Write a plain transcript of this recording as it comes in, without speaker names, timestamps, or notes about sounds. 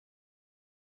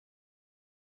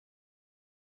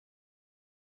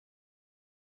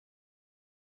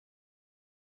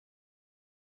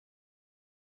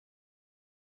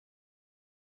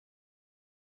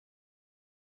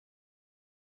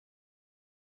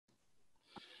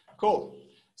Cool.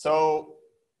 So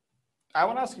I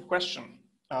want to ask a question.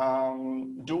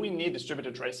 Do we need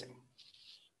distributed tracing?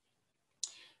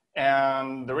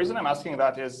 And the reason I'm asking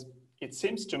that is it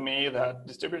seems to me that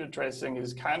distributed tracing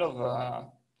is kind of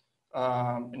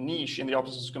a niche in the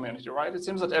open source community, right? It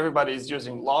seems that everybody is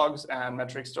using logs and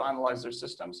metrics to analyze their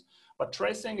systems, but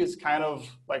tracing is kind of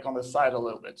like on the side a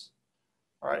little bit,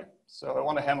 all right? So I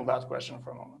want to handle that question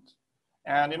for a moment.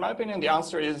 And in my opinion, the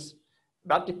answer is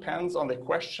that depends on the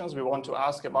questions we want to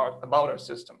ask about our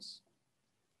systems,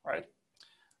 right?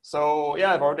 So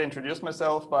yeah, I've already introduced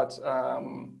myself, but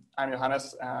I'm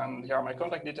Johannes, and here are my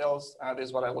contact details. This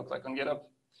is what I look like on GitHub.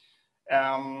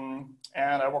 And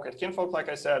I work at Kinvolk, like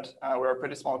I said. We're a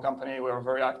pretty small company. We're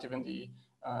very active in the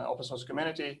open source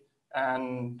community.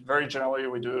 And very generally,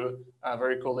 we do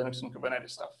very cool Linux and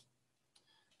Kubernetes stuff.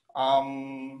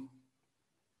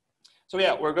 So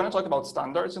yeah, we're going to talk about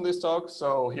standards in this talk.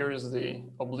 So here is the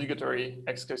obligatory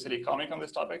XKCD comic on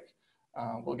this topic.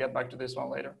 We'll get back to this one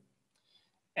later.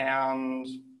 And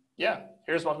yeah,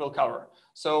 here's what we'll cover.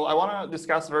 So I want to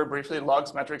discuss very briefly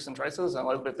logs, metrics, and traces, and a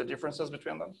little bit the differences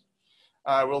between them.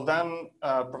 We'll then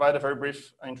provide a very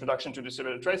brief introduction to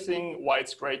distributed tracing, why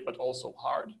it's great, but also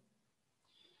hard.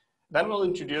 Then we'll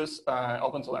introduce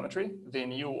OpenTelemetry, the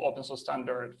new open source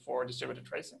standard for distributed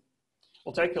tracing.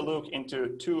 We'll take a look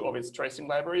into two of its tracing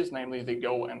libraries, namely the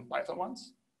Go and Python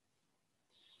ones.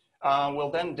 We'll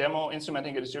then demo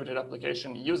instrumenting a distributed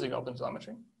application using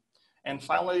OpenTelemetry. And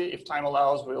finally, if time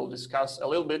allows, we'll discuss a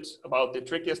little bit about the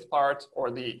trickiest part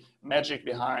or the magic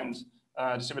behind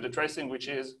distributed tracing, which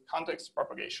is context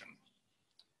propagation.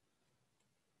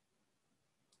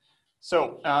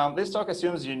 So this talk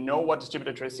assumes you know what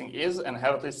distributed tracing is and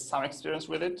have at least some experience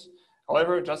with it.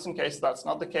 However, just in case that's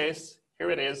not the case, here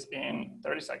it is in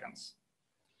 30 seconds.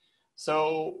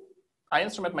 So I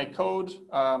instrument my code,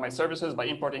 my services by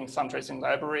importing some tracing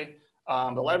library.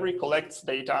 The library collects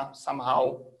data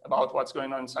somehow about what's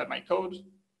going on inside my code.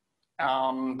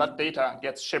 That data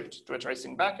gets shipped to a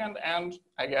tracing backend, and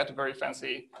I get very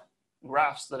fancy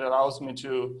graphs that allows me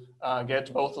to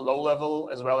get both a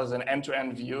low-level as well as an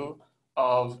end-to-end view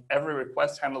of every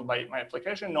request handled by my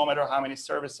application, no matter how many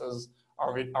services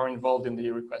are involved in the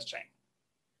request chain.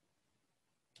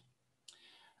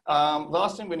 The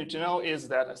last thing we need to know is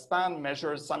that a span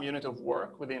measures some unit of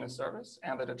work within a service,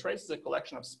 and that a trace is a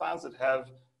collection of spans that have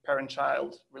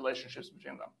parent-child relationships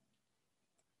between them.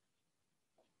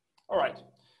 All right,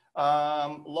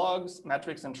 logs,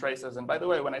 metrics, and traces. And by the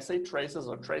way, when I say traces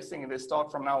or tracing in this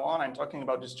talk from now on, I'm talking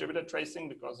about distributed tracing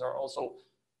because there are also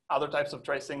other types of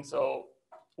tracing, so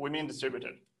we mean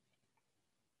distributed.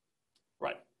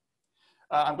 Right.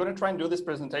 I'm going to try and do this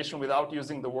presentation without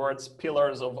using the words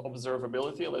pillars of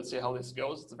observability. Let's see how this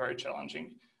goes. It's very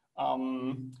challenging.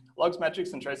 Logs,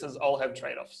 metrics, and traces all have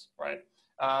trade-offs, right?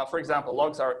 For example,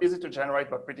 logs are easy to generate,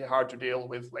 but pretty hard to deal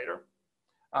with later.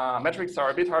 Metrics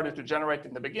are a bit harder to generate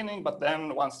in the beginning, but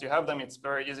then once you have them, it's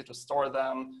very easy to store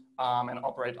them and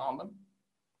operate on them.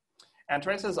 And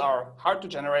traces are hard to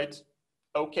generate,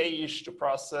 okay-ish to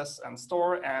process and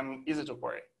store, and easy to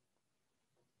query.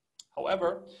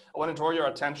 However, I want to draw your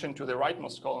attention to the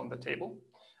rightmost column of the table.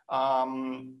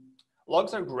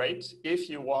 Logs are great if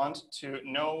you want to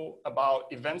know about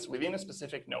events within a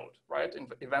specific node, right?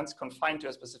 Events confined to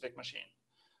a specific machine.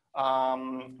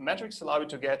 Metrics allow you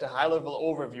to get a high-level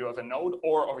overview of a node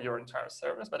or of your entire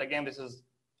service, but again, this is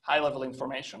high-level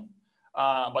information.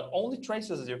 But only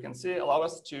traces, as you can see, allow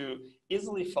us to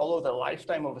easily follow the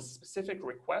lifetime of a specific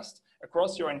request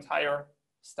across your entire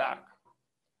stack,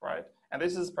 right? And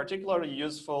this is particularly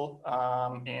useful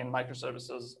in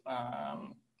microservices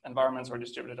environments or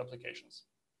distributed applications.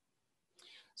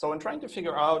 So when trying to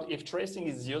figure out if tracing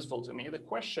is useful to me, the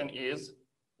question is,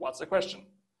 what's the question?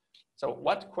 So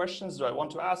what questions do I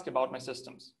want to ask about my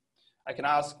systems? I can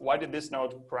ask, why did this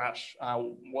node crash?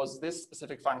 Was this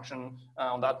specific function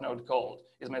on that node called?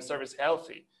 Is my service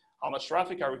healthy? How much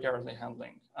traffic are we currently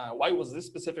handling? Why was this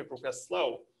specific request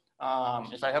slow?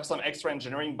 If I have some extra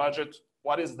engineering budget,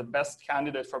 what is the best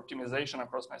candidate for optimization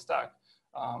across my stack?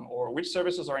 Or which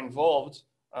services are involved?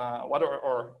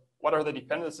 What are the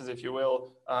dependencies, if you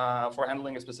will, for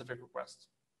handling a specific request?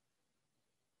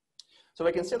 So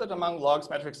we can see that among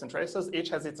logs, metrics, and traces, each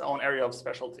has its own area of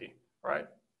specialty, right?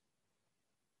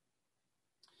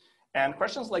 And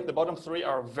questions like the bottom three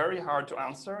are very hard to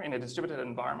answer in a distributed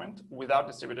environment without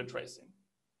distributed tracing.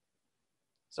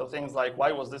 So things like,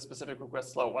 why was this specific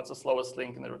request slow? What's the slowest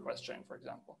link in the request chain, for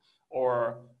example?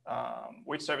 Or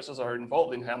which services are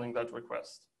involved in handling that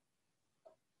request?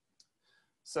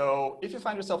 So if you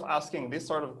find yourself asking these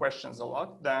sort of questions a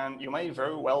lot, then you may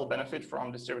very well benefit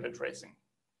from distributed tracing.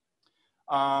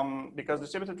 because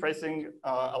distributed tracing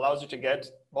allows you to get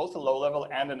both a low-level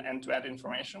and an end-to-end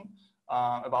information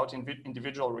about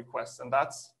individual requests. And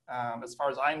that's, as far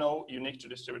as I know, unique to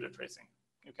distributed tracing.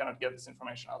 You cannot get this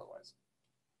information otherwise.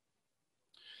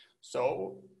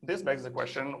 So this begs the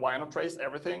question, why not trace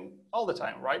everything all the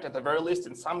time, right? At the very least,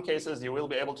 in some cases, you will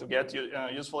be able to get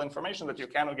useful information that you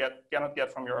cannot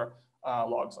get from your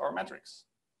logs or metrics.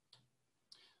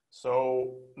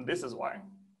 So this is why.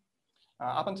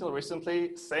 Up until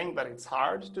recently, saying that it's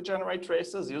hard to generate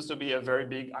traces used to be a very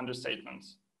big understatement.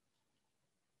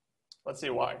 Let's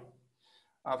see why.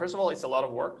 First of all, it's a lot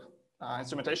of work.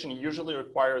 Instrumentation usually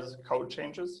requires code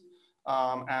changes.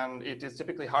 And it is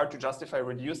typically hard to justify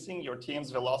reducing your team's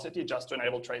velocity just to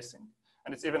enable tracing.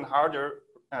 And it's even harder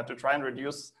to try and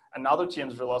reduce another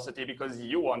team's velocity because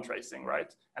you want tracing,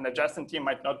 right? An adjacent team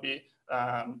might not be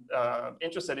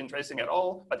interested in tracing at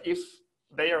all, but if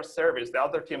their service, the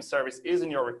other team's service is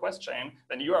in your request chain,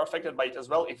 then you are affected by it as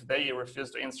well if they refuse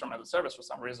to instrument the service for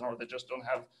some reason, or they just don't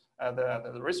have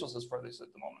the resources for this at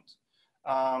the moment.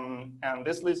 And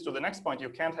this leads to the next point, you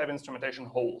can't have instrumentation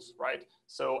holes, right?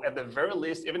 So at the very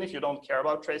least, even if you don't care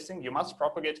about tracing, you must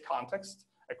propagate context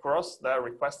across the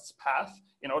request's path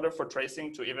in order for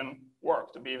tracing to even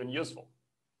work, to be even useful.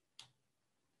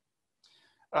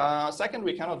 Second,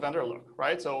 we cannot vendor lock,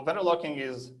 right? So vendor locking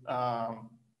is,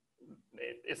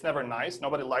 it's never nice.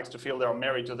 Nobody likes to feel they're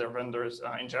married to their vendors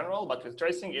in general, but with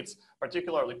tracing, it's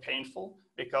particularly painful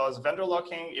because vendor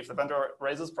locking, if the vendor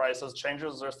raises prices,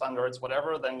 changes their standards,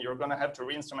 whatever, then you're gonna have to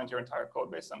re-instrument your entire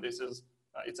code base, and this is,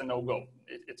 it's a no-go.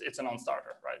 It's a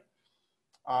non-starter, right?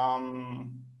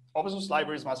 Open source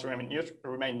libraries must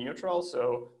remain neutral,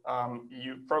 so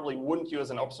you probably wouldn't use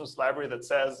an open source library that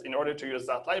says, in order to use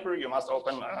that library, you must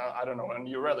open, I don't know, a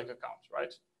New Relic account,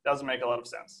 right? Doesn't make a lot of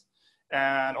sense.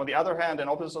 And on the other hand, an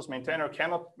open source maintainer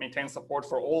cannot maintain support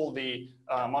for all the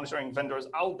monitoring vendors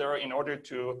out there in order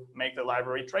to make the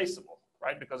library traceable,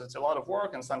 right? Because it's a lot of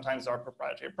work and sometimes there are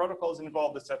proprietary protocols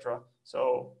involved, etc.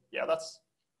 So yeah, that's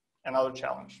another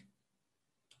challenge.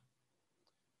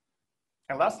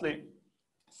 And lastly,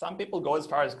 some people go as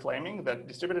far as claiming that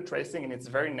distributed tracing in its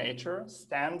very nature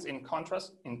stands in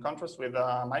contrast with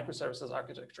microservices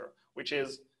architecture, which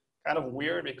is kind of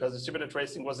weird because distributed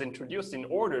tracing was introduced in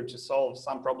order to solve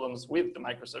some problems with the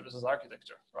microservices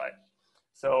architecture, right?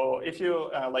 So if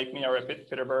you, like me, are a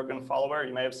Peter Bergen follower,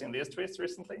 you may have seen these tweets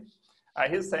recently.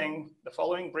 He's saying the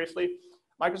following briefly: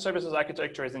 microservices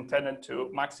architecture is intended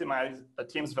to maximize the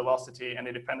team's velocity and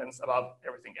independence above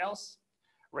everything else.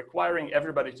 Requiring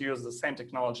everybody to use the same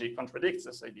technology contradicts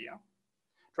this idea.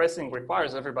 Tracing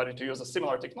requires everybody to use a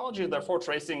similar technology, therefore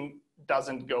tracing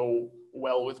doesn't go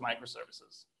well with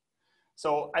microservices.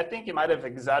 So I think he might have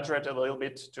exaggerated a little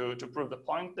bit to prove the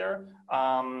point there,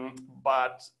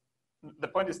 but the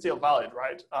point is still valid,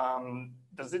 right?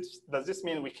 Does this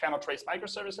mean we cannot trace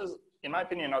microservices? In my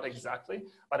opinion, not exactly,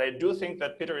 but I do think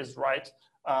that Peter is right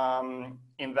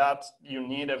in that you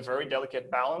need a very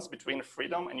delicate balance between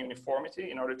freedom and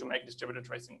uniformity in order to make distributed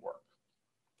tracing work.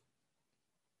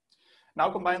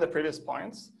 Now combine the previous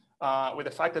points with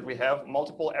the fact that we have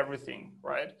multiple everything,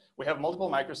 right? We have multiple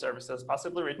microservices,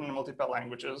 possibly written in multiple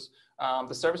languages.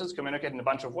 The services communicate in a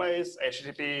bunch of ways: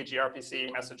 HTTP,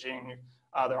 gRPC, messaging.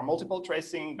 There are multiple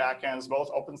tracing backends, both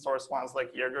open source ones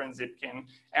like Jaeger and Zipkin,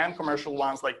 and commercial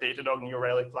ones like Datadog, New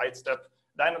Relic, Lightstep,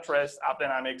 Dynatrace,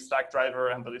 AppDynamics,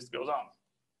 Stackdriver, and the list goes on.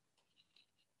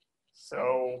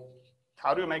 So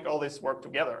how do you make all this work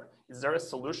together? Is there a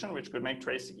solution which could make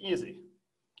tracing easy?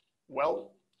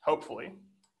 Well, hopefully.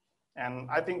 And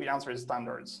I think the answer is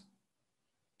standards.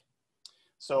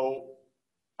 So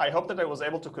I hope that I was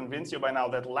able to convince you by now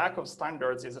that lack of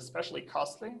standards is especially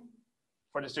costly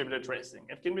for distributed tracing.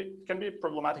 It can be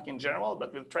problematic in general,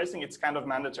 but with tracing, it's kind of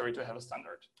mandatory to have a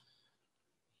standard.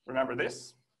 Remember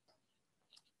this?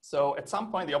 So at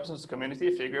some point, the open source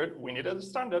community figured we needed a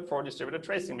standard for distributed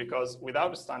tracing because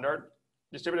without a standard,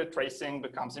 distributed tracing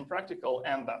becomes impractical,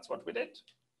 and that's what we did.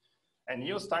 A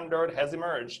new standard has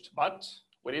emerged, but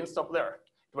we didn't stop there.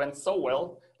 It went so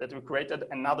well that we created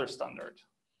another standard.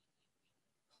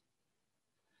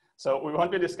 So we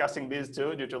won't be discussing these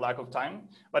two due to lack of time,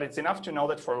 but it's enough to know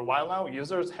that for a while now,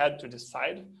 users had to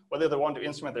decide whether they want to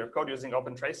instrument their code using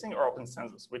open tracing or open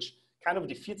census, which kind of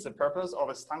defeats the purpose of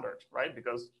a standard, right?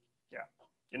 Because, yeah,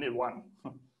 you need one.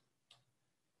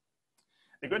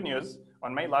 The good news,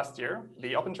 on May last year,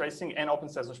 the open tracing and open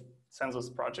census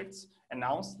projects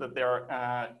announced that they're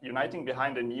uniting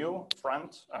behind a new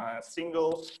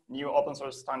single new open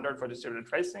source standard for distributed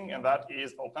tracing, and that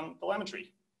is OpenTelemetry.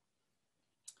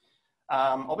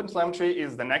 OpenTelemetry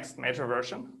is the next major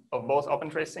version of both open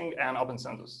tracing and open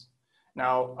census.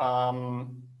 Now,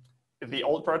 the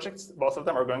old projects, both of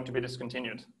them are going to be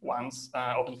discontinued once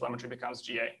OpenTelemetry becomes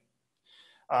GA.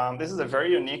 This is a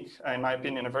very unique, in my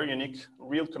opinion, a very unique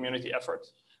real community effort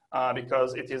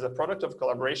because it is a product of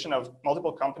collaboration of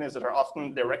multiple companies that are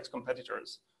often direct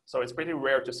competitors. So it's pretty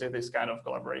rare to see this kind of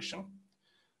collaboration,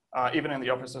 even in the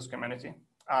open source community.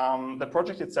 The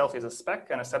project itself is a spec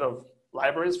and a set of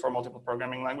libraries for multiple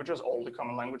programming languages, all the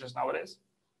common languages nowadays,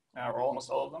 or almost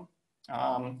all of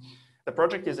them. The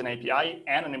project is an API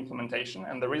and an implementation.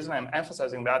 And the reason I'm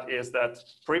emphasizing that is that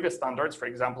previous standards, for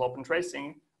example, open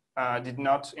tracing, did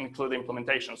not include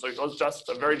implementation. So it was just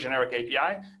a very generic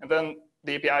API. And then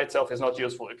the API itself is not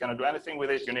useful. You cannot do anything with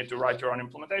it. You need to write your own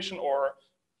implementation, or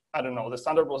I don't know, the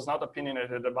standard was not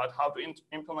opinionated about how to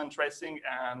implement tracing.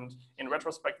 And in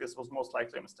retrospect, this was most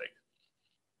likely a mistake.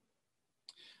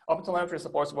 OpenTelemetry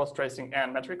supports both tracing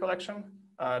and metric collection,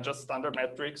 just standard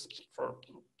metrics for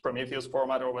Prometheus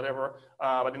format or whatever.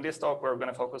 But in this talk, we're going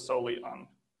to focus solely on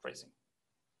tracing.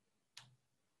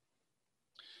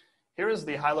 Here is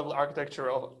the high-level architecture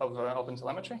of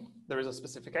OpenTelemetry. There is a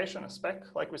specification, a spec,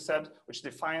 like we said, which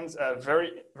defines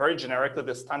very generically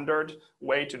the standard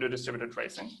way to do distributed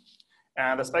tracing.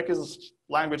 And the spec is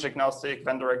language agnostic,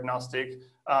 vendor agnostic,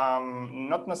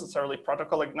 not necessarily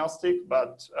protocol agnostic,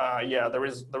 but yeah, there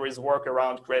is work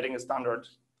around creating a standard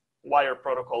wire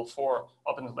protocol for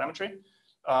OpenTelemetry.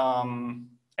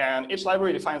 And each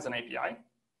library defines an API.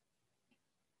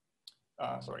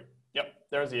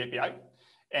 There's the API.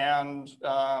 And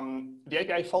the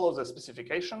API follows a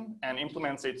specification and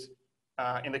implements it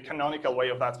in the canonical way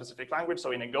of that specific language.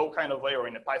 So in a Go kind of way, or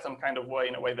in a Python kind of way,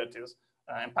 in a way that is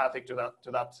empathic to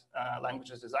that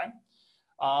language's design.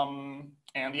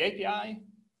 And the API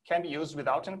can be used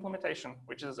without an implementation,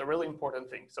 which is a really important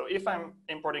thing. So if I'm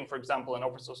importing, for example, an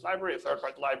open source library, a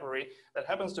third-party library that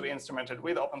happens to be instrumented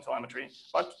with OpenTelemetry,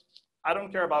 but I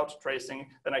don't care about tracing,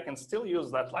 then I can still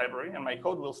use that library and my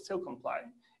code will still comply,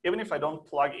 even if I don't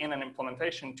plug in an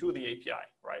implementation to the API,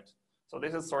 right? So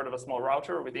this is sort of a small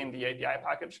router within the API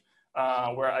package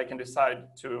where I can decide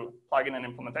to plug in an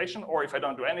implementation, or if I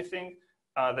don't do anything,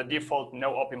 the default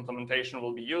no op implementation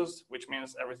will be used, which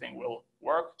means everything will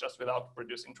work just without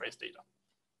producing trace data.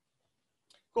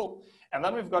 Cool. And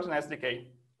then we've got an SDK,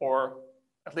 or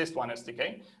at least one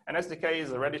SDK. An SDK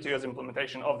is a ready-to-use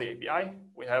implementation of the API.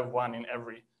 We have one in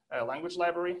every language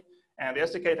library. And the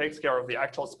SDK takes care of the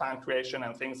actual span creation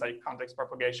and things like context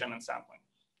propagation and sampling.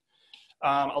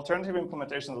 Alternative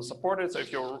implementations are supported. So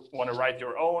if you want to write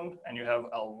your own and you have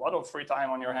a lot of free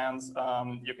time on your hands,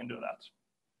 you can do that.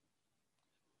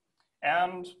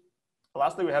 And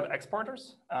lastly, we have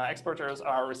exporters. Exporters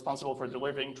are responsible for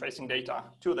delivering tracing data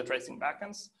to the tracing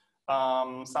backends.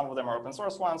 Some of them are open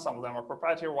source ones, some of them are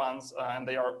proprietary ones, and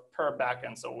they are per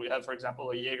backend. So we have, for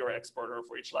example, a Jaeger exporter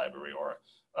for each library, or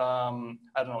I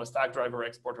don't know, a Stackdriver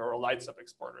exporter or a Lightstep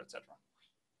exporter, etc.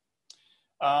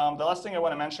 The last thing I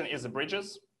want to mention is the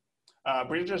bridges.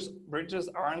 Bridges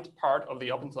aren't part of the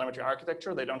OpenTelemetry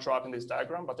architecture. They don't show up in this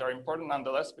diagram, but they're important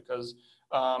nonetheless because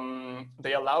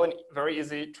they allow a very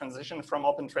easy transition from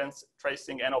open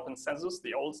tracing and open census,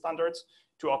 the old standards,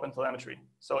 to OpenTelemetry.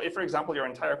 So if, for example, your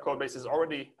entire code base is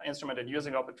already instrumented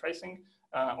using open tracing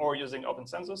or using open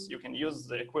census, you can use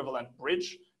the equivalent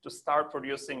bridge to start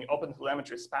producing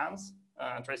OpenTelemetry spans,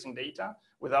 tracing data,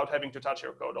 without having to touch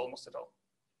your code almost at all.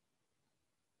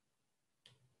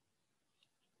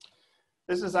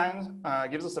 This design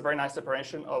gives us a very nice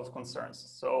separation of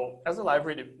concerns. So as a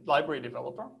library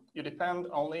developer, you depend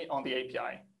only on the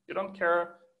API. You don't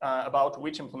care about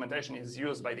which implementation is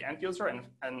used by the end user.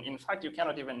 And in fact, you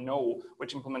cannot even know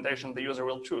which implementation the user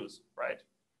will choose, right?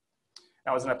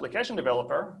 Now, as an application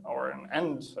developer or an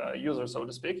end user, so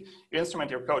to speak, you instrument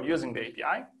your code using the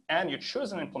API and you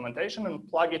choose an implementation and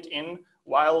plug it in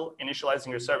while initializing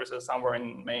your services somewhere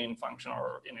in main function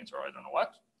or init or I don't know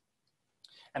what.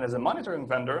 And as a monitoring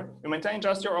vendor, you maintain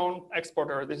just your own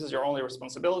exporter. This is your only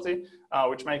responsibility,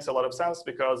 which makes a lot of sense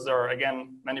because there are,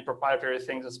 again, many proprietary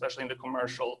things, especially in the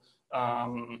commercial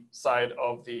side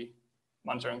of the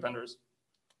monitoring vendors.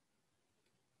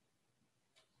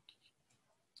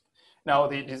 Now,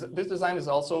 this design is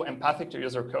also empathic to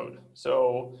user code.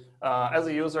 So as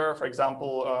a user, for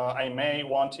example, I may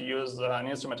want to use an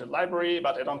instrumented library,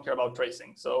 but I don't care about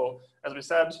tracing. So as we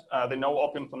said, the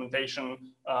no-op implementation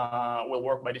will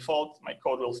work by default. My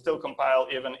code will still compile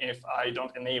even if I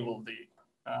don't enable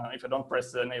if I don't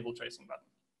press the enable tracing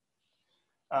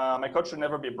button. My code should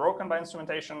never be broken by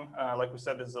instrumentation. Like we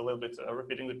said, this is a little bit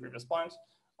repeating the previous point.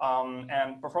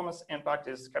 And performance impact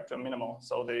is kept to a minimal.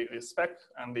 So the spec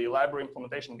and the library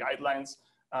implementation guidelines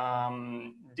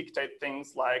dictate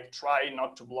things like try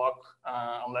not to block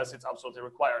unless it's absolutely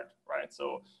required, right?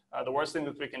 So the worst thing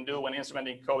that we can do when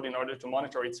instrumenting code in order to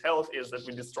monitor its health is that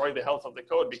we destroy the health of the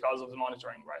code because of the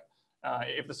monitoring, right?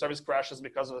 If the service crashes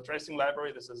because of the tracing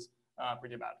library, this is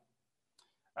pretty bad.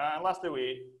 And lastly,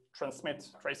 we transmit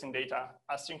tracing data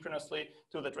asynchronously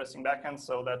to the tracing backend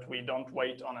so that we don't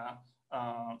wait on a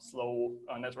slow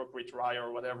network retry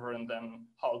or whatever and then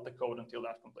halt the code until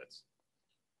that completes.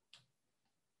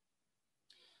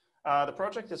 The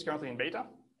project is currently in beta.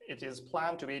 It is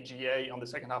planned to be GA on the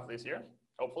second half of this year,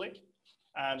 hopefully.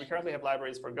 And we currently have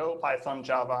libraries for Go, Python,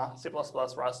 Java, C++,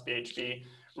 Rust, PHP,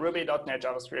 Ruby, .NET,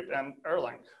 JavaScript, and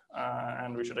Erlang.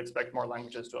 And we should expect more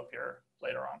languages to appear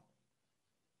later on.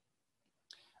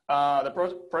 The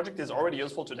project is already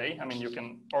useful today. I mean, you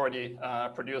can already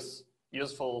produce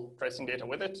useful tracing data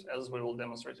with it, as we will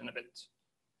demonstrate in a bit.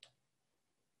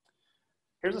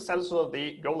 Here's the status of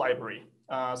the Go library.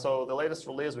 So the latest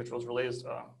release, which was released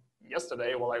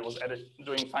yesterday while I was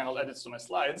doing final edits to my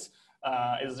slides,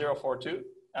 is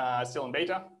 0.4.2, still in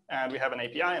beta. And we have an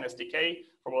API and SDK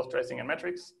for both tracing and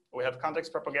metrics. We have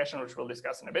context propagation, which we'll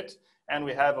discuss in a bit. And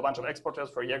we have a bunch of exporters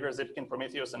for Jaeger, Zipkin,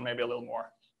 Prometheus, and maybe a little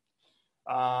more.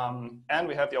 And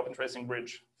we have the open tracing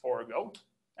bridge for Go.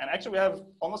 And actually, we have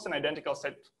almost an identical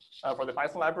set for the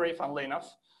Python library, funnily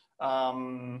enough.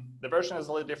 The version is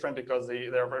a little different because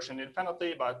they're versioned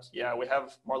independently, but yeah, we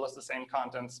have more or less the same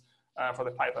contents for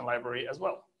the Python library as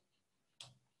well.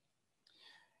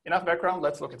 Enough background,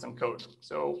 let's look at some code.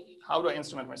 So how do I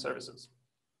instrument my services?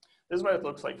 This is what it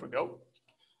looks like for Go.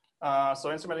 So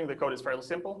instrumenting the code is fairly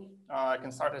simple. I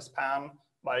can start a span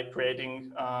by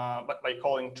creating, by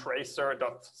calling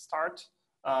tracer.start.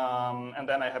 And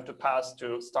then I have to pass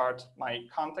to start my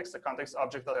context, the context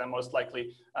object that I most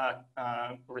likely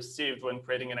received when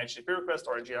creating an HTTP request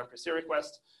or a gRPC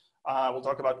request. We'll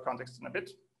talk about context in a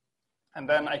bit. And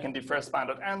then I can defer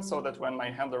span.end so that when my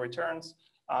handler returns,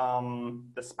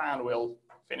 the span will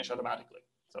finish automatically.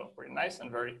 So pretty nice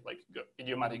and very like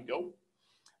idiomatic Go.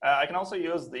 I can also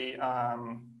use the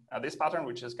this pattern,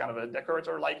 which is kind of a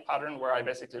decorator-like pattern where I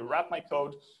basically wrap my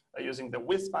code using the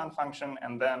withSpan function,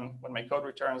 and then when my code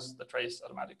returns, the trace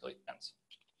automatically ends.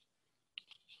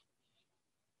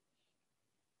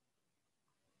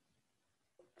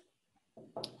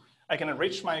 I can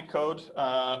enrich my code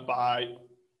by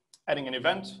adding an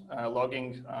event,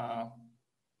 logging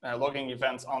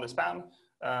events on the span.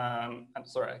 I'm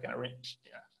sorry, I can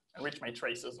enrich my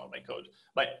traces on my code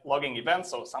by logging events.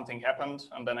 So something happened,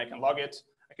 and then I can log it.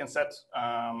 I can set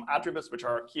attributes, which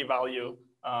are key value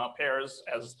pairs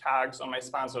as tags on my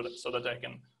span so that I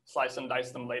can slice and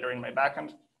dice them later in my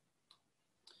backend.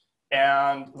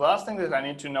 And the last thing that I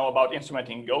need to know about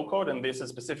instrumenting Go code, and this is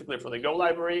specifically for the Go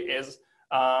library, is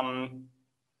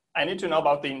I need to know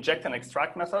about the inject and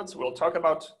extract methods. We'll talk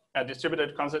about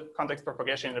distributed context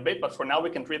propagation in a bit, but for now we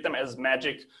can treat them as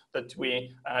magic that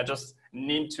we just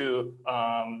need to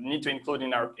include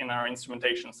in our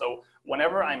instrumentation. So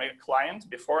whenever I'm a client,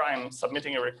 before I'm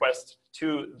submitting a request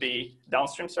to the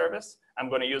downstream service, I'm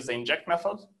going to use the inject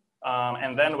method.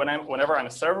 And then whenever I'm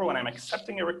a server, when I'm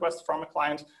accepting a request from a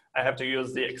client, I have to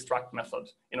use the extract method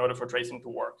in order for tracing to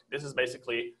work. This is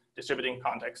basically distributing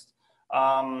context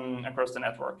across the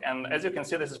network. And as you can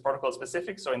see, this is protocol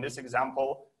specific. So in this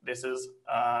example, this is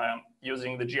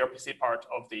using the gRPC part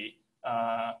of the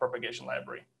propagation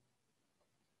library.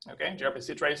 Okay,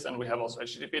 gRPC trace, and we have also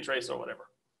HTTP trace or whatever.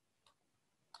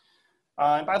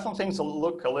 In Python, things will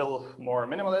look a little more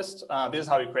minimalist. This is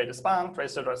how you create a span.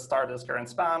 Tracer.start as current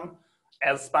span,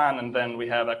 as span, and then we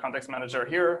have a context manager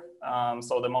here.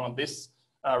 So the moment this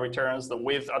returns, the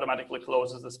with automatically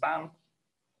closes the span.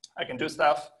 I can do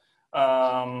stuff.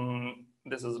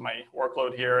 This is my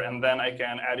workload here, and then I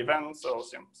can add events, so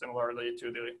similarly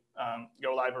to the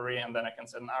Go library, and then I can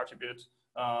set an attribute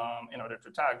in order to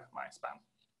tag my span.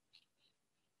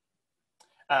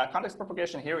 Context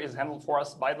propagation here is handled for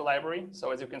us by the library,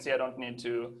 so as you can see, I don't need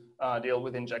to deal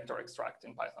with inject or extract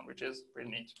in Python, which is pretty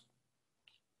neat.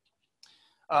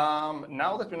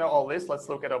 Now that we know all this, let's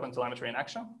look at OpenTelemetry in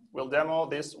action. We'll demo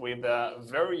this with a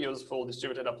very useful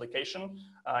distributed application.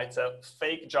 It's a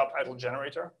fake job title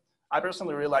generator. I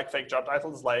personally really like fake job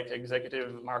titles like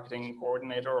executive marketing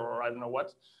coordinator or I don't know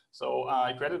what. So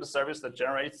I created a service that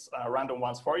generates random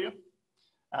ones for you.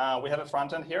 We have a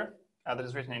front end here that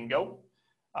is written in Go.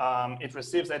 It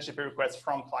receives HTTP requests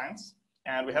from clients.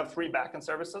 And we have 3 backend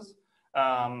services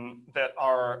that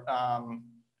are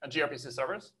gRPC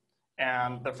servers.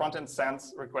 And the front end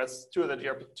sends requests to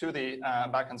the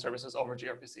backend services over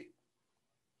gRPC.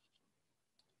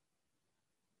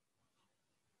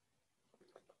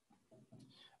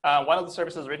 One of the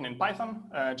services is written in Python,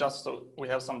 just so we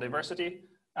have some diversity.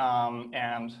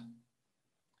 And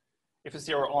if you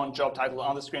see our own job title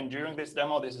on the screen during this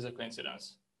demo, this is a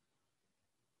coincidence.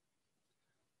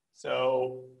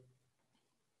 So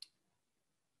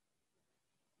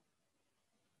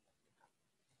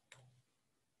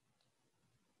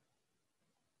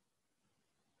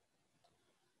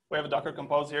we have a Docker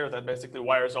compose here that basically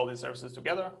wires all these services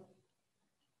together.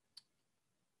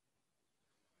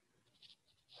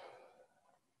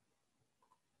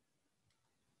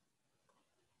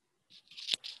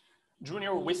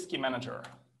 Junior whiskey manager,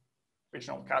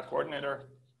 regional cat coordinator,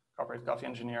 corporate coffee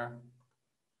engineer.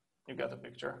 You get the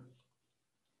picture.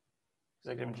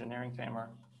 Executive engineering famer.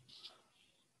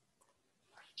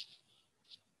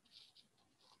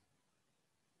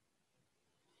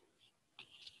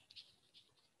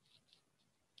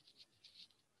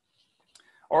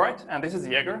 All right, and this is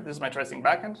Jaeger. This is my tracing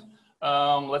backend.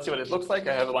 Let's see what it looks like.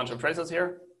 I have a bunch of traces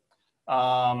here.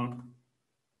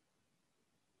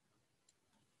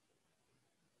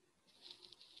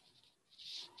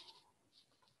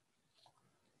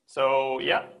 So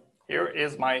yeah, here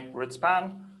is my root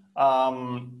span.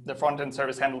 The front-end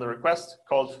service handled the request,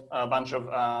 called a bunch of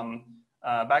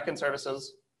backend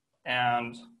services,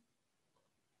 and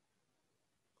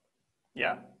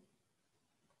yeah.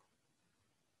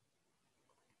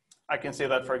 I can see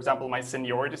that, for example, my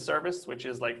seniority service, which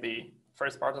is like the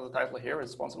first part of the title here,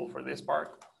 responsible for this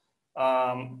part,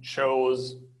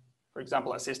 shows, for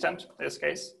example, assistant in this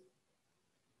case.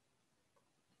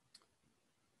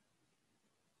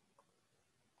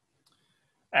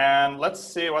 And let's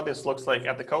see what this looks like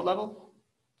at the code level.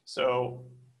 So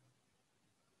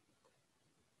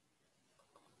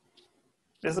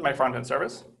this is my front-end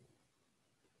service.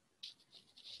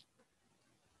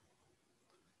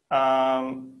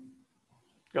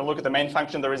 Go look at the main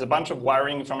function. There is a bunch of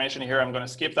wiring information here. I'm going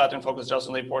to skip that and focus just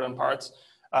on the important parts.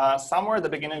 Somewhere at the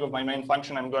beginning of my main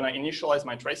function, I'm going to initialize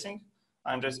my tracing.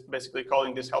 I'm just basically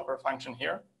calling this helper function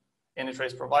here in the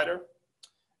trace provider.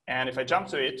 And if I jump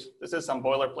to it, this is some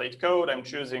boilerplate code. I'm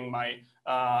choosing my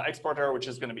exporter, which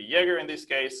is going to be Jaeger in this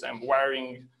case. I'm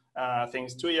wiring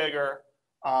things to Jaeger,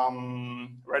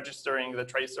 registering the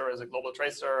tracer as a global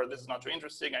tracer. This is not too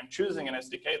interesting. I'm choosing an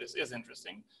SDK. This is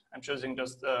interesting. I'm choosing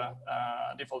just the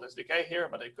default SDK here,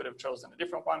 but I could have chosen a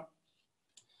different one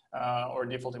or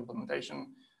default implementation.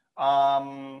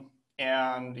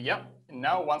 And yeah,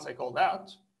 now once I call that,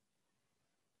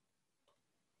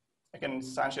 I can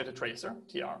instantiate a tracer,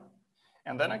 tr,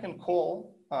 and then I can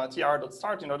call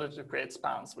tr.start in order to create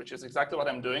spans, which is exactly what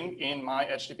I'm doing in my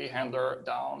HTTP handler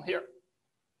down here.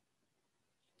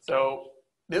 So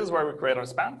this is where we create our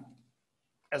span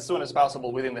as soon as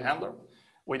possible within the handler.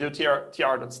 We do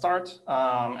tr.start,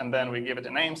 and then we give it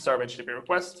a name, serve HTTP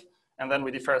request, and then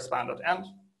we defer span.end.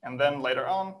 And then later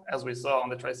on, as we saw on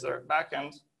the tracer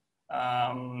backend,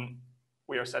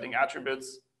 we are setting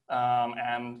attributes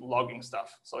and logging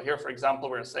stuff. So here, for example,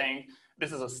 we're saying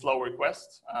this is a slow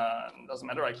request. Doesn't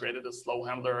matter, I created a slow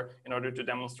handler in order to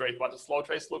demonstrate what a slow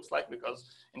trace looks like, because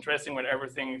in tracing, when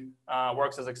everything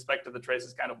works as expected, the trace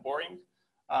is kind of boring.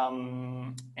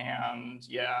 And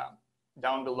yeah,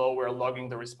 down below, we're logging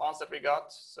the response that we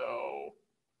got. So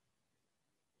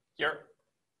here,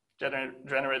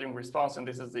 generating response, and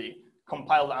this is the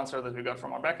compiled answer that we got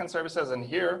from our backend services. And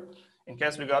here, in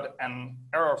case we got an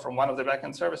error from one of the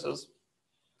backend services,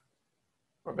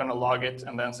 we're going to log it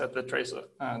and then set the trace,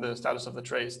 the status of the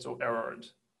trace to errored.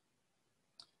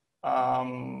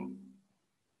 Yeah,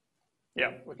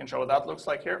 we can show what that looks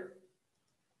like here.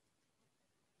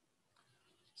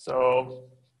 So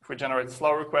if we generate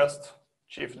slow request,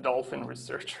 chief dolphin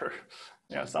researcher.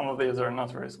 Yeah, some of these are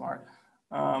not very smart.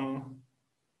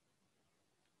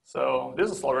 So this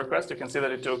is a slow request. You can see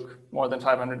that it took more than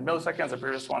 500 milliseconds. The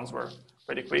previous ones were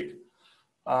pretty quick.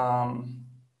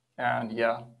 And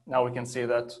yeah, now we can see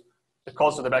that the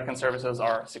calls to the backend services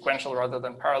are sequential rather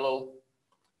than parallel.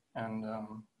 And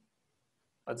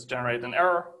let's generate an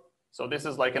error. So this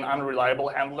is like an unreliable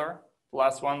handler, the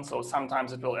last one. So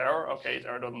sometimes it will error. Okay, it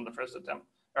errored on the first attempt.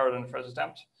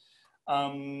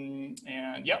 And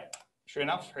yeah, sure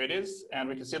enough, here it is. And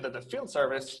we can see that the field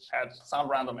service had some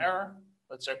random error.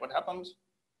 Let's check what happened.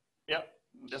 Yeah,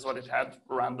 this is what it had,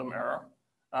 random error.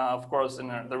 Of course, in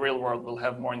the real world, we'll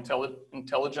have more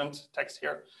intelligent text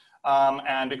here.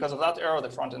 And because of that error, the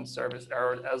front-end service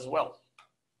errored as well.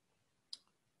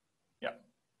 Yeah,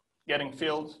 getting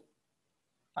field,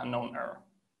 unknown error.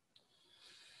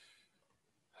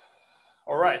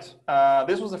 All right,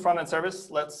 this was the front-end service.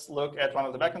 Let's look at one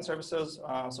of the backend services.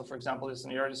 So for example, this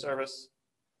seniority service.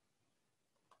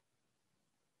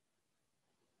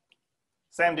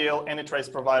 Same deal, any trace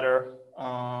provider.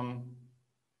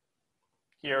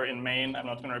 Here in main, I'm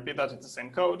not going to repeat that, it's the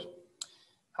same code.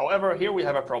 However, here we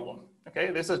have a problem. Okay,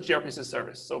 this is gRPC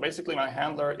service. So basically my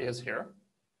handler is here.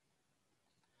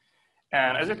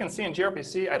 And as you can see in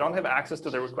gRPC, I don't have access to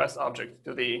the request object,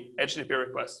 to the HTTP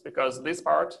request, because this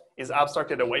part is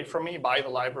abstracted away from me by the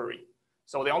library.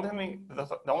 So the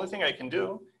only thing I can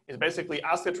do is basically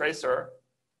ask the tracer,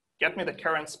 get me the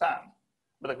current span.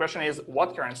 But the question is,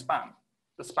 what current span?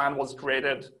 The span was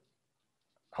created,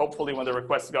 hopefully, when the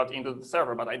request got into the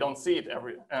server, but I don't see it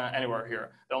anywhere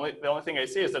here. The only thing I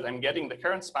see is that I'm getting the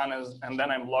current span and then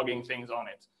I'm logging things on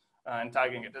it and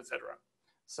tagging it, etc.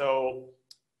 So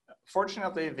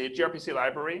fortunately, the gRPC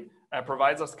library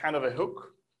provides us kind of a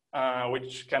hook,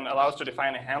 which can allow us to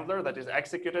define a handler that is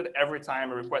executed every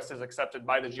time a request is accepted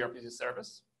by the gRPC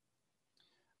service.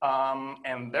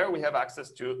 And there we have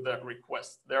access to the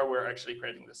request. There we're actually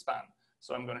creating the span.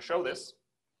 So I'm going to show this.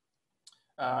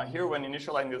 Here, when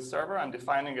initializing the server, I'm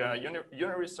defining a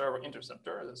unary server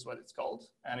interceptor. That's what it's called.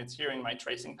 And it's here in my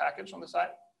tracing package on the side.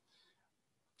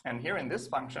 And here in this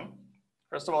function,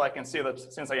 first of all, I can see that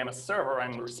since I am a server,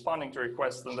 I'm responding to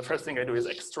requests. And the first thing I do is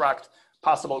extract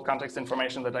possible context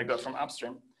information that I got from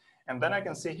upstream. And then I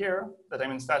can see here that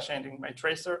I'm instantiating my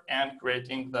tracer and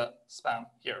creating the span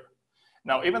here.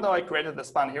 Now, even though I created the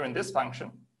span here in this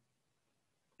function,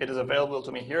 it is available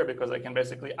to me here because I can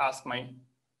basically ask my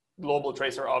global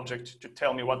tracer object to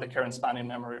tell me what the current span in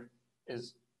memory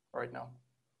is right now.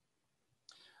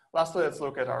 Lastly, let's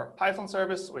look at our Python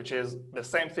service, which is the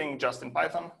same thing just in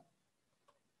Python.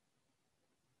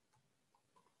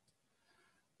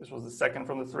 This was the second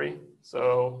from the three.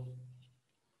 So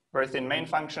very thin main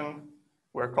function.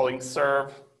 We're calling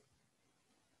serve.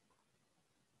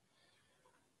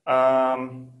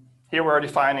 Here we're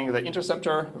defining the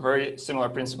interceptor, very similar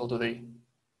principle to the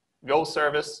Go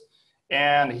service.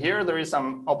 And here there is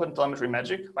some OpenTelemetry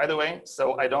magic, by the way,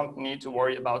 so I don't need to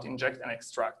worry about inject and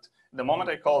extract. The moment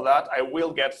I call that, I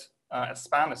will get a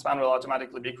span. A span will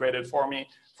automatically be created for me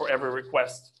for every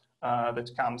request that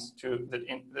comes to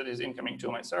that is incoming to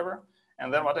my server.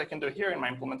 And then what I can do here in my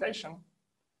implementation,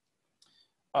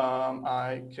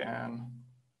 I can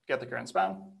get the current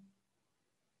span,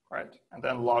 right, and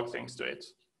then log things to it.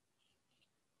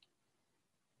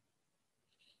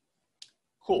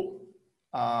 Cool.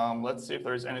 Let's see if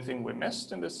there's anything we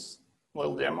missed in this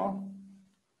little demo.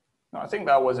 No, I think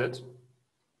that was it.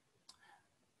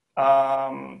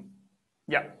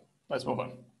 Yeah, let's move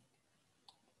on.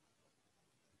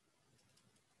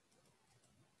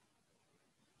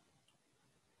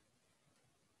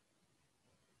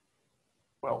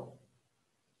 Well,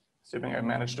 assuming I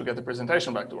managed to get the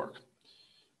presentation back to work.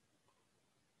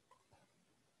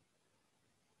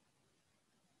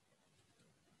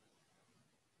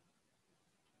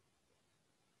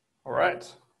 All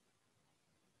right.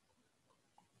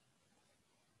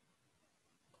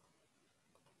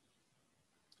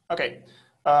 Okay.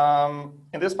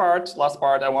 In this part, last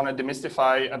part, I want to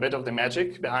demystify a bit of the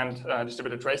magic behind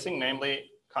distributed tracing,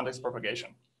 namely context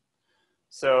propagation.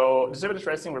 So distributed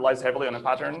tracing relies heavily on a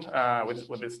pattern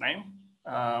with this name.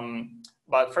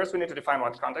 But first we need to define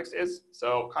what context is.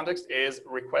 So context is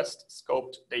request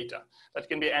scoped data. That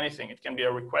can be anything. It can be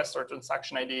a request or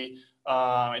transaction ID.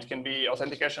 It can be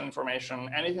authentication information,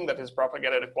 anything that is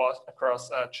propagated across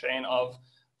a chain of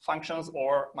functions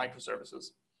or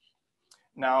microservices.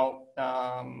 Now,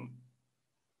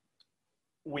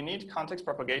 we need context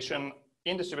propagation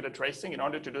in distributed tracing in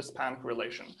order to do span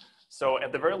correlation. So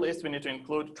at the very least, we need to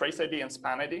include trace ID and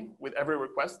span ID with every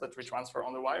request that we transfer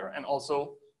on the wire. And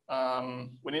also,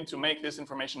 we need to make this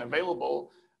information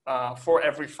available for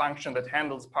every function that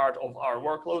handles part of our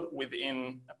workload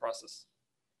within a process.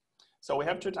 So we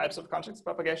have two types of context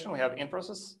propagation. We have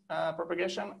in-process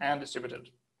propagation and distributed.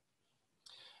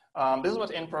 This is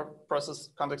what in-process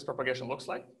context propagation looks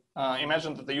like.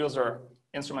 Imagine that the user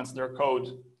instruments their code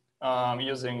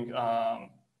using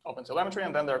OpenTelemetry,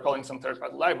 and then they're calling some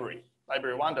third-party library,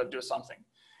 library1 that do something.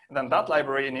 And then that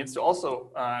library needs to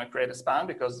also create a span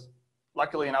because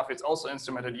luckily enough, it's also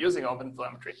instrumented using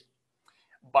OpenTelemetry.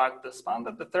 But the span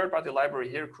that the third-party library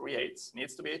here creates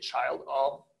needs to be a child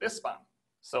of this span.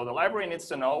 So the library needs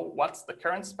to know what's the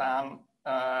current span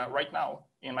right now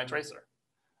in my tracer,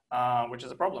 which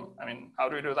is a problem. I mean, how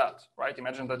do we do that, right?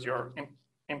 Imagine that you're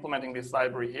implementing this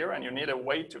library here and you need a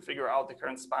way to figure out the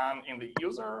current span in the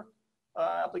user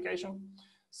application.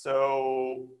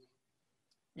 So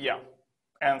yeah,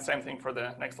 and same thing for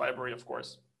the next library, of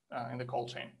course, in the call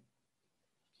chain.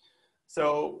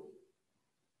 So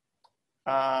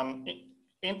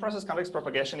in-process context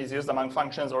propagation is used among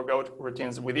functions or Go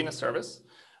routines within a service.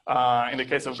 In the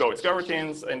case of Go, it's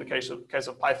coroutines. In the case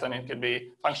of Python, it could be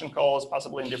function calls,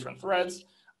 possibly in different threads.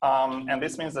 And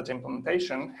this means that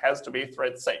implementation has to be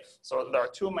thread safe. So there are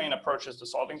two main approaches to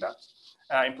solving that,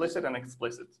 implicit and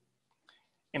explicit.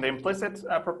 In the implicit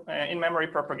in-memory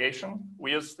propagation,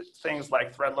 we use things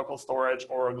like thread local storage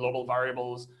or global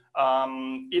variables.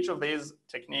 Each of these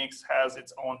techniques has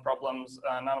its own problems.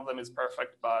 None of them is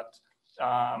perfect, but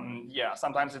yeah,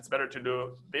 sometimes it's better to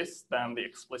do this than the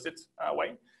explicit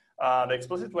way. The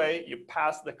explicit way, you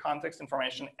pass the context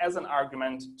information as an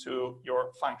argument to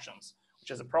your functions, which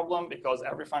is a problem because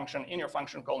every function in your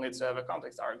function call needs to have a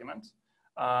context argument.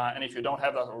 And if you don't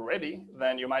have that already,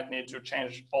 then you might need to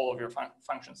change all of your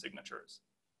function signatures,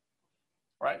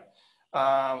 right?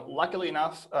 Luckily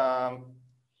enough,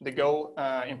 the Go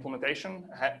implementation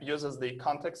uses the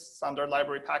context standard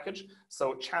library package.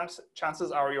 So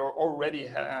chances are you already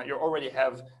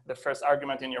have the first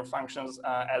argument in your functions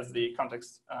as the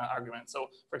context argument. So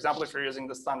for example, if you're using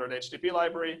the standard HTTP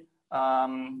library,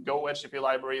 Go HTTP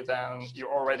library, then you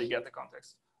already get the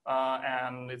context.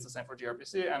 And it's the same for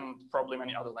gRPC and probably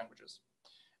many other languages.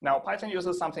 Now, Python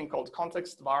uses something called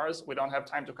context vars. We don't have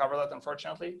time to cover that,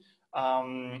 unfortunately.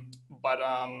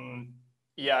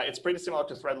 Yeah, it's pretty similar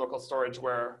to thread local storage,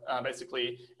 where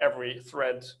basically every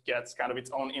thread gets kind of its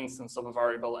own instance of a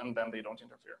variable, and then they don't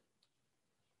interfere.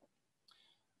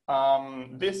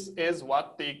 This is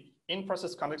what the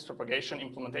in-process context propagation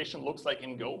implementation looks like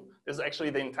in Go. This is actually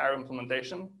the entire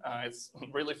implementation. It's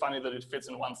really funny that it fits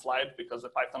in one slide because the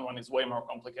Python one is way more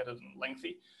complicated and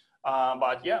lengthy.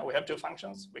 But yeah, we have two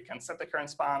functions. We can set the current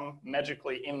span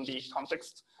magically in the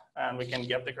context, and we can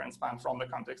get the current span from the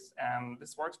context, and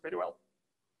this works pretty well.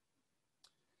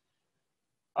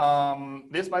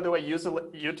 This, by the way,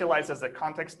 utilizes the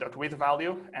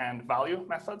context.withValue and value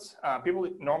methods. People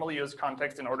normally use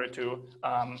context in order to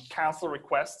cancel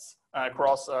requests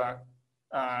across a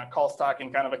call stack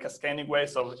in kind of a cascading way.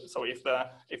 So if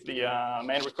the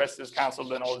main request is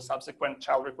canceled, then all the subsequent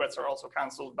child requests are also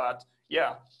canceled. But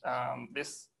yeah,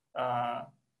 this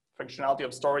functionality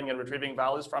of storing and retrieving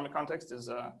values from a context is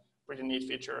a pretty neat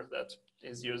feature that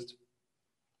is used.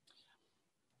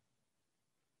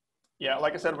 Yeah,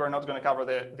 like I said, we're not going to cover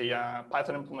the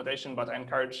Python implementation, but I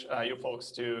encourage you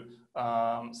folks to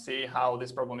see how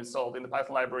this problem is solved. In the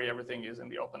Python library, everything is in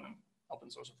the open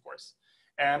source, of course.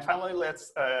 And finally,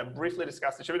 let's briefly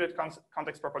discuss distributed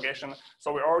context propagation.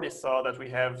 So we already saw that we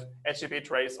have HTTP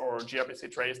trace or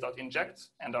gRPC trace.inject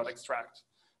and .extract.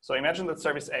 So imagine that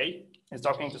service A is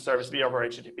talking to service B over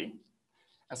HTTP,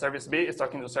 and service B is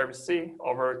talking to service C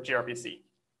over gRPC,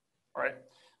 all right?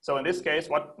 So in this case,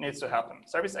 what needs to happen?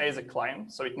 Service A is a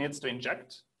client, so it needs to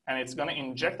inject, and it's going to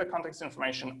inject the context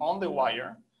information on the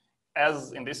wire,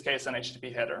 as in this case, an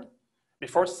HTTP header,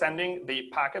 before sending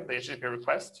the packet, the HTTP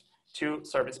request, to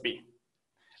service B.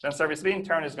 Then service B, in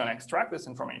turn, is going to extract this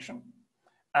information,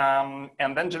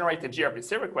 and then generate a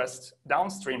gRPC request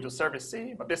downstream to service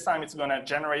C, but this time it's going to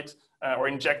generate or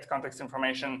inject context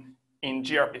information in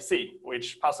gRPC,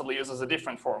 which possibly uses a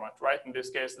different format, right? In this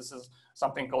case, this is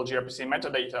something called gRPC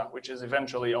metadata, which is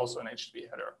eventually also an HTTP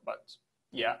header, but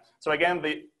yeah. So again,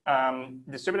 the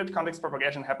distributed context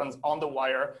propagation happens on the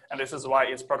wire, and this is why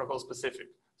it's protocol specific.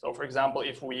 So for example,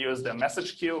 if we use the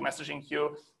messaging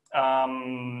queue,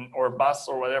 or bus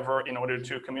or whatever in order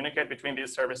to communicate between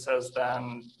these services,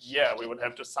 then yeah, we would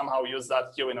have to somehow use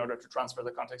that queue in order to transfer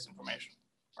the context information,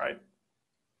 right?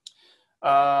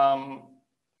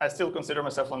 I still consider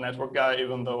myself a network guy,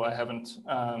 even though I haven't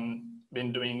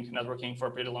been doing networking for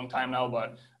a pretty long time now.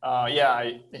 But yeah,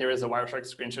 here is a Wireshark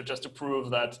screenshot just to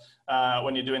prove that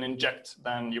when you do an inject,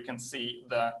 then you can see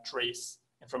the trace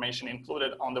information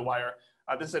included on the wire.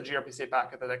 This is a gRPC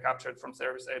packet that I captured from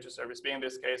service A to service B, in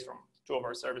this case, from two of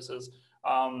our services.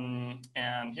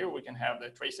 And here we can have the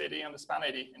trace ID and the span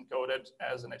ID encoded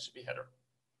as an HTTP header.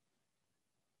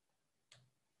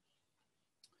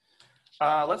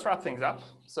 Let's wrap things up.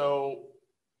 So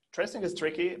tracing is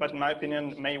tricky, but in my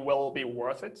opinion, may well be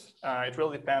worth it. It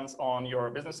really depends on your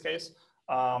business case.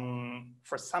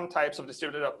 For some types of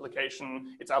distributed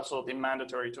application, it's absolutely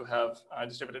mandatory to have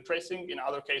distributed tracing. In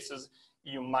other cases,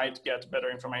 you might get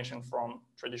better information from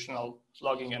traditional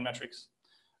logging and metrics.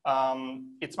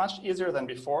 It's much easier than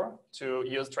before to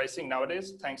use tracing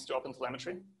nowadays, thanks to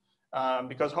OpenTelemetry,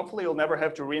 because hopefully you'll never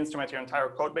have to re-instrument your entire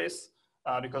code base,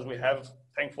 because we have,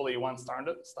 thankfully, one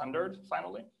standard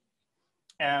finally.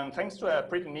 And thanks to a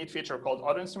pretty neat feature called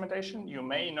auto-instrumentation, you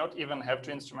may not even have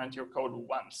to instrument your code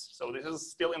once. So this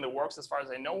is still in the works as far as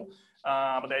I know,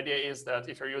 but the idea is that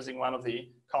if you're using one of the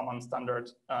common standard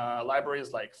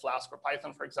libraries like Flask or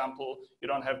Python, for example, you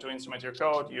don't have to instrument your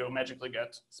code, you magically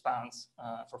get spans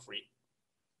for free.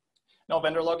 No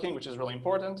vendor locking, which is really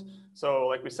important. So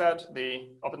like we said, the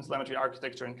OpenTelemetry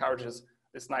architecture encourages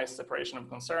this nice separation of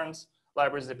concerns.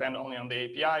 Libraries depend only on the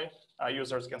API.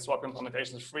 Users can swap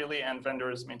implementations freely, and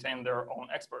vendors maintain their own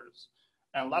experts.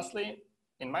 And lastly,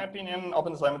 in my opinion,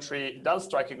 OpenTelemetry does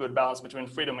strike a good balance between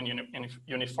freedom and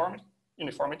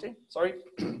uniformity,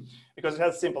 because it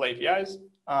has simple APIs,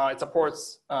 it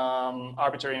supports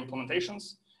arbitrary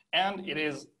implementations, and it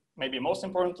is, maybe most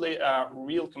importantly, a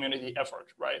real community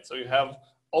effort, right? So you have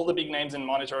all the big names in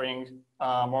monitoring,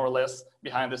 more or less,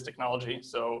 behind this technology.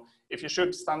 So if you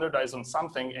should standardize on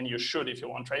something, and you should if you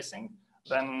want tracing,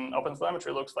 then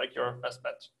OpenTelemetry looks like your best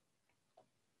bet.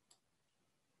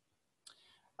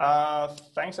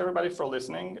 Thanks everybody for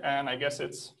listening, and I guess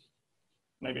it's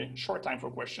maybe short time for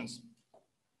questions.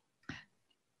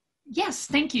 Yes,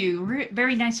 thank you.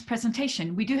 Very nice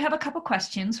presentation. We do have a couple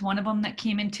questions, one of them that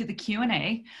came into the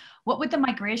Q&A. What would the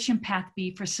migration path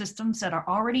be for systems that are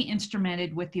already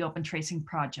instrumented with the Open Tracing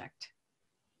project?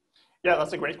 Yeah,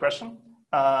 that's a great question.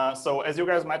 So as you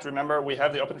guys might remember, we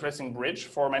have the Open Tracing bridge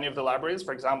for many of the libraries.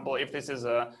 For example, if this is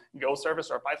a Go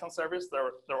service or a Python service,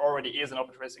 there already is an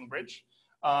Open Tracing bridge.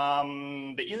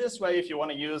 The easiest way, if you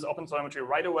want to use OpenTelemetry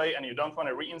right away and you don't want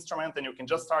to re-instrument, then you can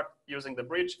just start using the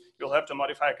bridge. You'll have to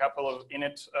modify a couple of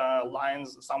init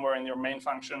lines somewhere in your main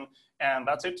function, and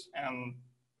that's it. And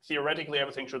theoretically,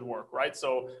 everything should work, right?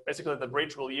 So basically, the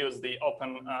bridge will use the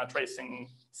Open Tracing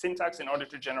syntax in order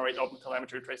to generate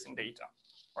OpenTelemetry tracing data,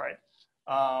 right?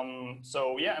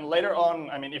 So yeah, and later on,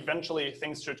 I mean, eventually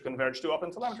things should converge to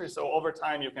OpenTelemetry. So over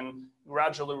time, you can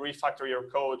gradually refactor your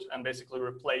code and basically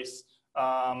replace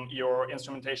your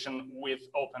instrumentation with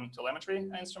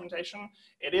OpenTelemetry instrumentation.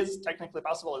 It is technically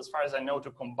possible, as far as I know, to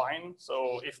combine.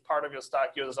 So if part of your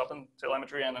stack uses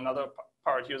OpenTelemetry and another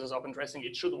part uses Open Tracing,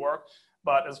 it should work.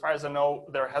 But as far as I know,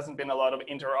 there hasn't been a lot of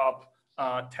interop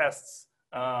tests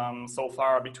so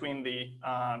far between the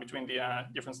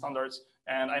different standards.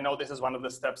 And I know this is one of the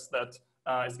steps that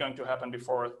is going to happen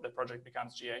before the project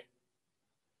becomes GA.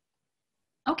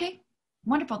 Okay.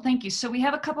 Wonderful, thank you. So we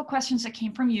have a couple questions that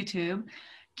came from YouTube.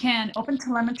 Can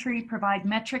OpenTelemetry provide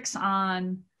metrics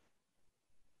on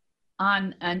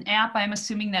an app, I'm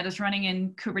assuming, that is running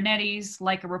in Kubernetes,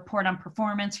 like a report on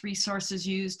performance, resources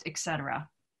used, etc.?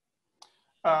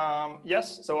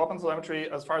 Yes, so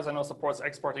OpenTelemetry, as far as I know, supports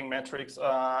exporting metrics.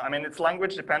 I mean, it's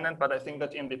language dependent, but I think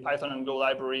that in the Python and Go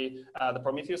library, the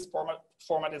Prometheus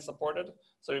format is supported.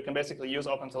 So you can basically use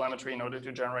OpenTelemetry in order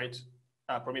to generate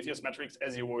Prometheus metrics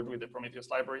as you would with the Prometheus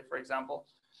library, for example.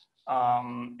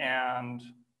 And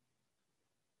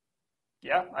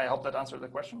yeah, I hope that answered the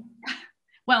question.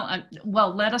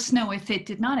 Well, let us know if it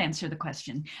did not answer the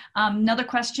question. Another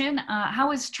question,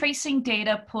 how is tracing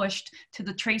data pushed to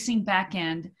the tracing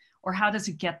backend, or how does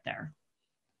it get there?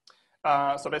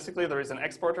 So basically, there is an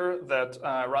exporter that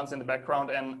runs in the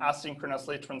background and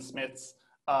asynchronously transmits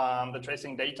the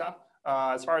tracing data.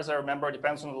 As far as I remember, it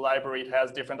depends on the library. It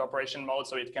has different operation modes,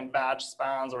 so it can batch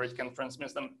spans or it can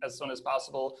transmit them as soon as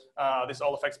possible. This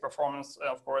all affects performance,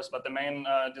 of course, but the main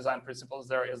design principles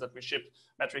there is that we ship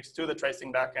metrics to the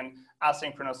tracing backend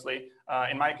asynchronously.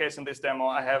 In my case, in this demo,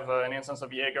 I have an instance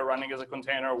of Jaeger running as a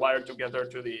container wired together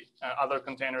to the other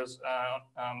containers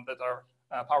that are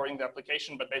powering the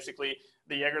application, but basically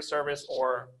the Jaeger service,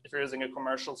 or if you're using a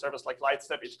commercial service like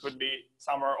Lightstep, it could be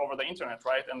somewhere over the internet,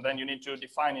 right? And then you need to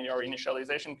define in your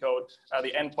initialization code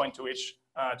the endpoint to which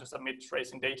to submit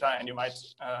tracing data, and you might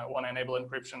want to enable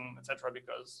encryption, etc.,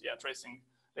 because yeah, tracing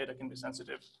data can be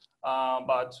sensitive.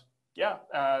 But yeah,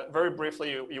 very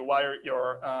briefly, you wire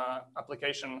your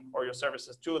application or your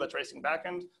services to the tracing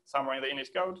backend somewhere in the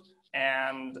init code,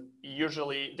 and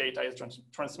usually data is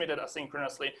transmitted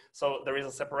asynchronously. So there is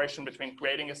a separation between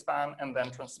creating a span and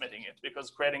then transmitting it, because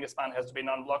creating a span has to be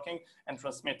non-blocking and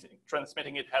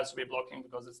transmitting it has to be blocking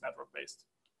because it's network-based.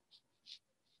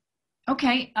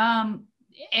 Okay,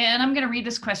 and I'm going to read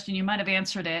this question. You might have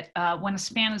answered it. When a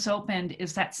span is opened,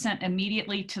 is that sent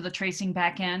immediately to the tracing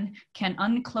backend? Can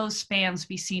unclosed spans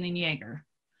be seen in Jaeger?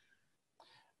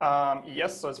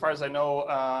 Yes, so as far as I know,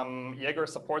 Jaeger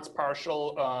supports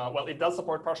partial, well, it does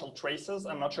support partial traces.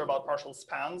 I'm not sure about partial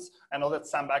spans. I know that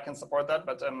SAMback can support that,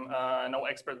 but I'm no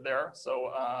expert there.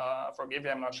 So forgive me,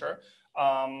 I'm not sure.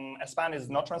 A span is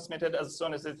not transmitted as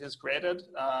soon as it is created.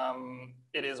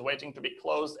 It is waiting to be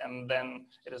closed, and then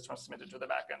it is transmitted to the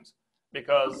backend.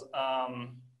 Because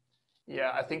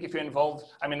yeah, I think if you involve,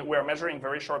 I mean, we're measuring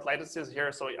very short latencies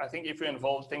here. So I think if you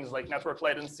involve things like network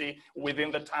latency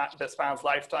within the span's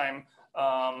lifetime,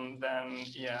 then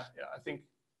yeah, I think,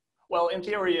 well, in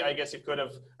theory, I guess you could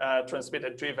have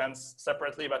transmitted two events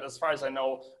separately. But as far as I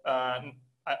know,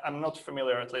 I'm not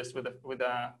familiar, at least, with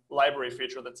a library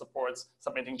feature that supports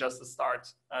submitting just the start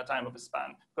time of a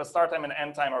span. Because start time and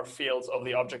end time are fields of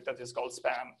the object that is called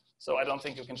span. So I don't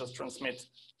think you can just transmit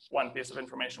one piece of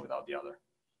information without the other.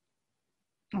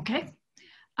 Okay.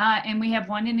 And we have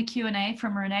one in the Q&A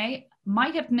from Renee.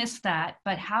 Might have missed that,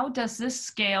 but how does this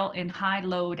scale in high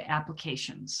load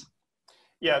applications?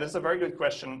 Yeah, this is a very good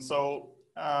question. So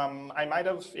I might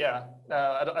have,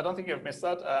 I don't think you've missed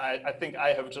that. I think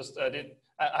I have just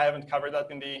I haven't covered that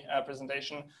in the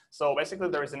presentation. So basically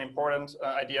there is an important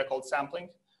idea called sampling.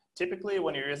 Typically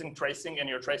when you're using tracing and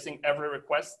you're tracing every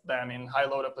request, then in high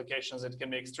load applications, it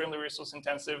can be extremely resource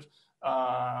intensive,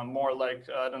 more like,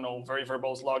 I don't know, very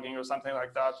verbose logging or something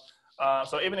like that.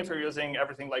 So even if you're using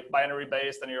everything like binary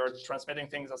based and you're transmitting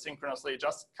things asynchronously,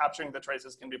 just capturing the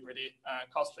traces can be pretty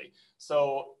costly.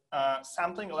 So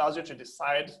sampling allows you to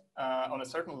decide on a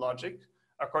certain logic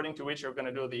according to which you're going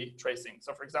to do the tracing.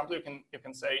 So for example, you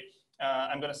can say,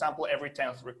 I'm going to sample every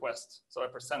 10th request, so a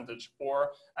percentage, or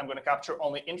I'm going to capture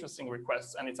only interesting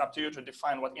requests, and it's up to you to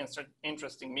define what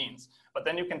interesting means. But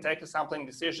then you can take a sampling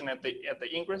decision at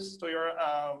the ingress to your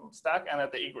stack and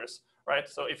at the egress, right?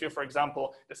 So if you, for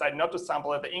example, decide not to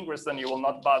sample at the ingress, then you will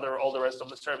not bother all the rest of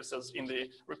the services in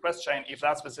the request chain if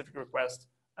that specific request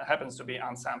happens to be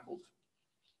unsampled.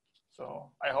 So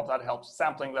I hope that helps.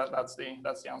 Sampling, that's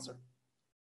the answer.